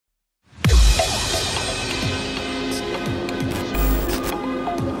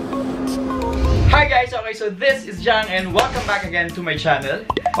guys, okay, so this is Jang and welcome back again to my channel.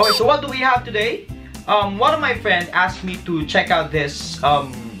 Okay, so what do we have today? One of my friends asked me to check out this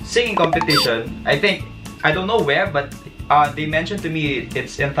singing competition. I don't know where, but they mentioned to me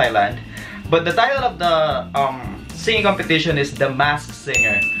it's in Thailand. But the title of the singing competition is The Masked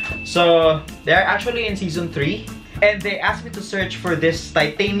Singer. So they're actually in season 3, and they asked me to search for this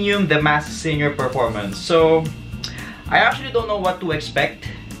Titanium The Masked Singer performance. So I actually don't know what to expect,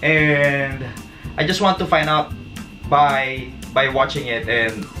 and I just want to find out by watching it,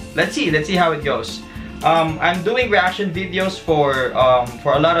 and let's see how it goes. I'm doing reaction videos for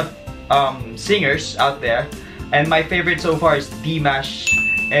a lot of singers out there, and my favorite so far is Dimash,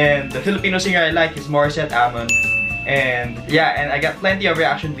 and the Filipino singer I like is Morissette Amon. And yeah, and I got plenty of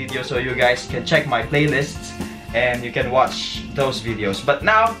reaction videos, so you guys can check my playlists and you can watch those videos. But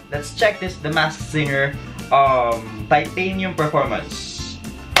now let's check this The Masked Singer Titanium performance.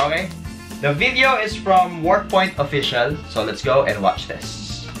 Okay, the video is from Workpoint Official, so let's go and watch this.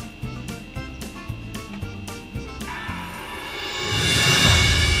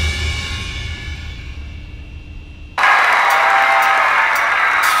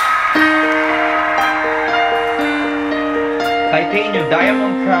 Titanium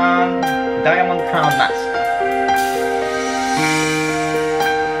Diamond Crown Mask.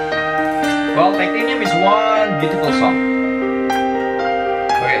 Well, Titanium is one beautiful song.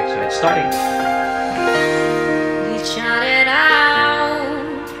 Okay, so it's starting. We shouted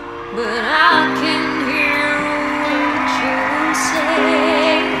out, but I can hear what you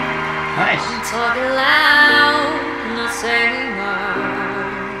say. Nice. I'm talking loud, not saying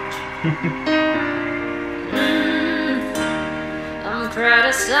much. I'm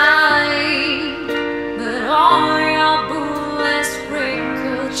criticized, but all your bullets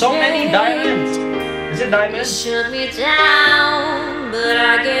wrinkled. So many diamonds. Is it diamonds? You shut me down, but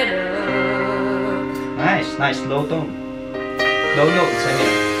I get up. Nice, low tone. Low notes, I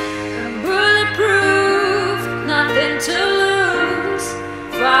mean. I'm bulletproof, nothing to lose.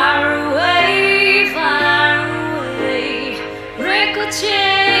 Far away,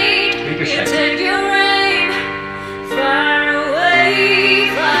 ricochet. You take your aim. Far away,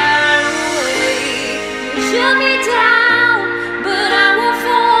 you shut me down, but I won't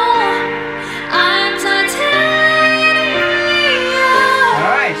fall. I'm titanium.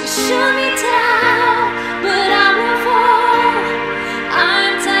 Nice. You shut me down, but I won't fall.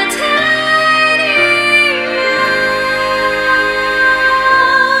 I'm titanium.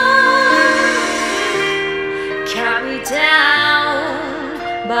 Cut me down,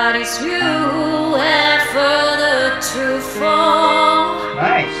 but it's you and further to fall.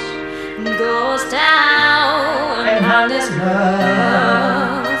 Nice. Goes down and how this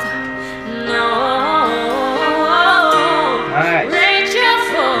love. No. Nice. Raise your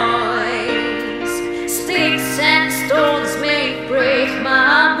voice. Sticks and stones may break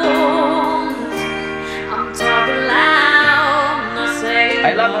my bones. I'm talking loud, not saying. I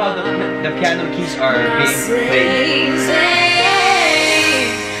love how the piano keys are being played.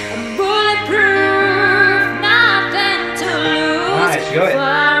 I'm bulletproof, nothing to lose. Nice, good.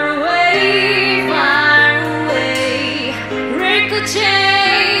 Far away,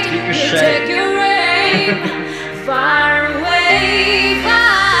 ricochet. You take your aim. Far away,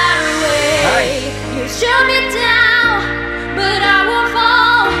 Nice. you shut me down, but I won't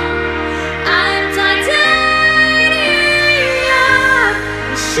fall. I'm titanium.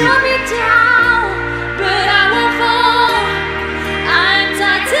 You shut me down, but I won't fall. I'm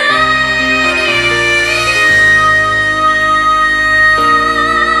titanium.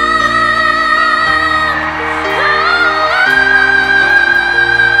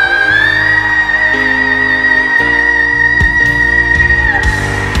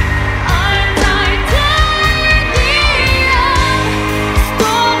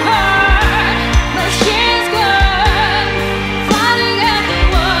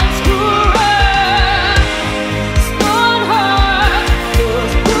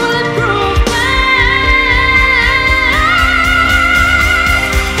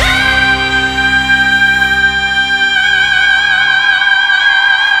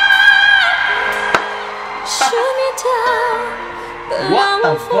 What a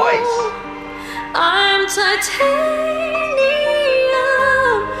voice! I'm titanium.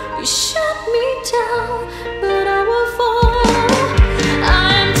 You shut me down, but I will fall.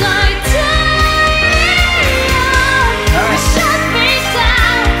 I'm titanium. You shut me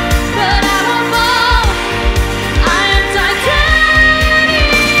down, but I will fall. I'm titanium.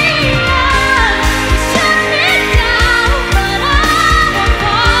 You shut me down, but I will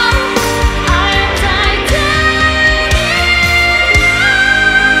fall. I'm titanium.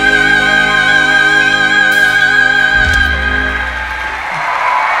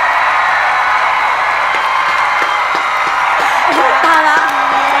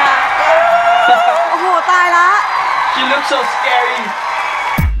 looks so scary.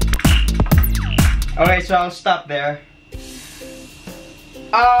 Okay, so I'll stop there.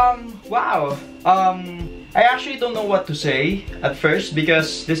 Wow. I actually don't know what to say at first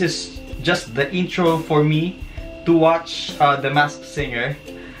because this is just the intro for me to watch The Masked Singer.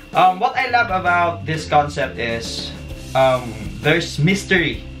 What I love about this concept is there's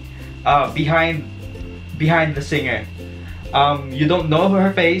mystery behind the singer. You don't know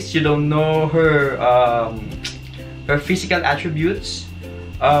her face, you don't know her physical attributes.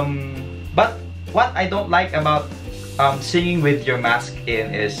 But what I don't like about singing with your mask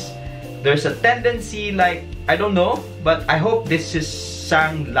in is there's a tendency, like, I don't know, but I hope this is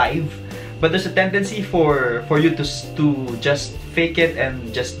sang live, but there's a tendency for you to just fake it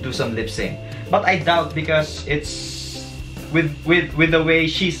and just do some lip sync. But I doubt, because it's with the way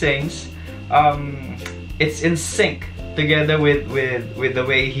she sings, it's in sync together with the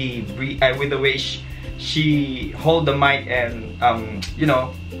way with the way she hold the mic and you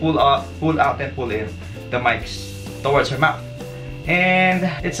know, pull out and pull in the mics towards her mouth. And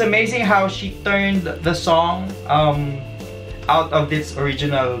it's amazing how she turned the song out of this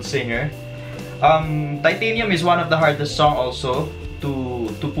original singer. Titanium is one of the hardest songs also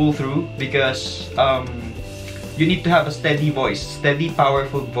to pull through, because you need to have a steady voice, steady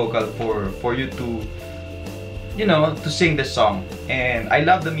powerful vocal for you to, you know, to sing this song. And I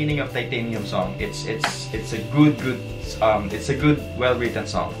love the meaning of Titanium song. It's a good it's a good, well-written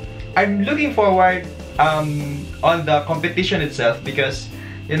song. I'm looking forward on the competition itself, because,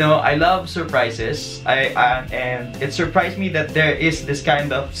 you know, I love surprises. And it surprised me that there is this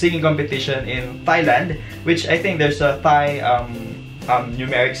kind of singing competition in Thailand, which I think there's a Thai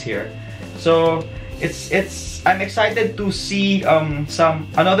numerics here. So I'm excited to see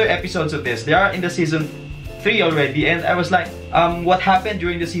another episodes of this. They are in the season 3 already, and I was like, what happened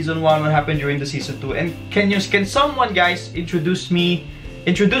during the season 1? What happened during the season 2? And can someone, guys, introduce to me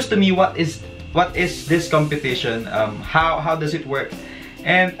what is this competition? How does it work?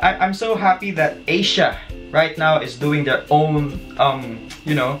 And I'm so happy that Asia right now is doing their own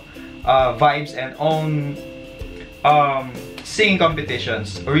you know, vibes and own singing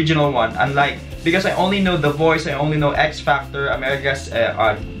competitions, original one. Unlike, because I only know The Voice, I only know X Factor, America's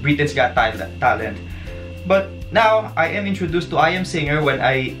Britain's Got Talent. But now I am introduced to I Am Singer where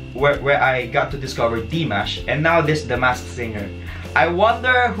I got to discover D-Mash, and now this The Masked Singer. I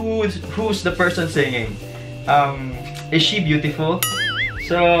wonder who's the person singing. Is she beautiful?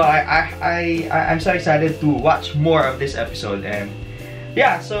 So I'm so excited to watch more of this episode. And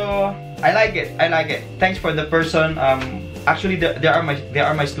yeah, so I like it. Thanks for the person. Actually, they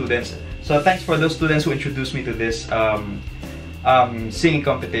are my students. So thanks for those students who introduced me to this singing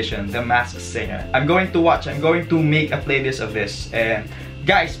competition, The Masked Singer. I'm going to watch. I'm going to make a playlist of this. And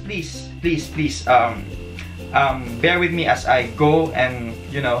guys, please bear with me as I go and,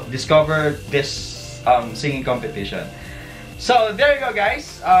 you know, discover this singing competition. So there you go,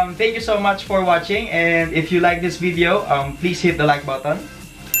 guys. Thank you so much for watching, and if you like this video, please hit the like button.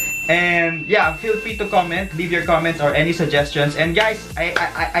 And yeah, feel free to comment, leave your comments or any suggestions. And guys,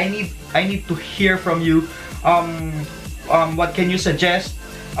 I need to hear from you. What can you suggest?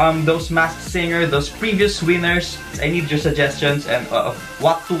 Those Masked Singer, those previous winners. I need your suggestions and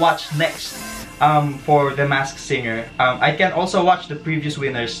what to watch next for The Masked Singer. I can also watch the previous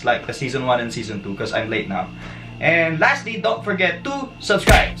winners, like the season 1 and season 2, because I'm late now. And lastly, don't forget to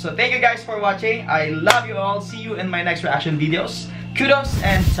subscribe. So thank you guys for watching. I love you all. See you in my next reaction videos. Kudos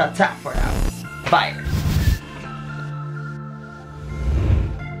and TATA for now. Bye.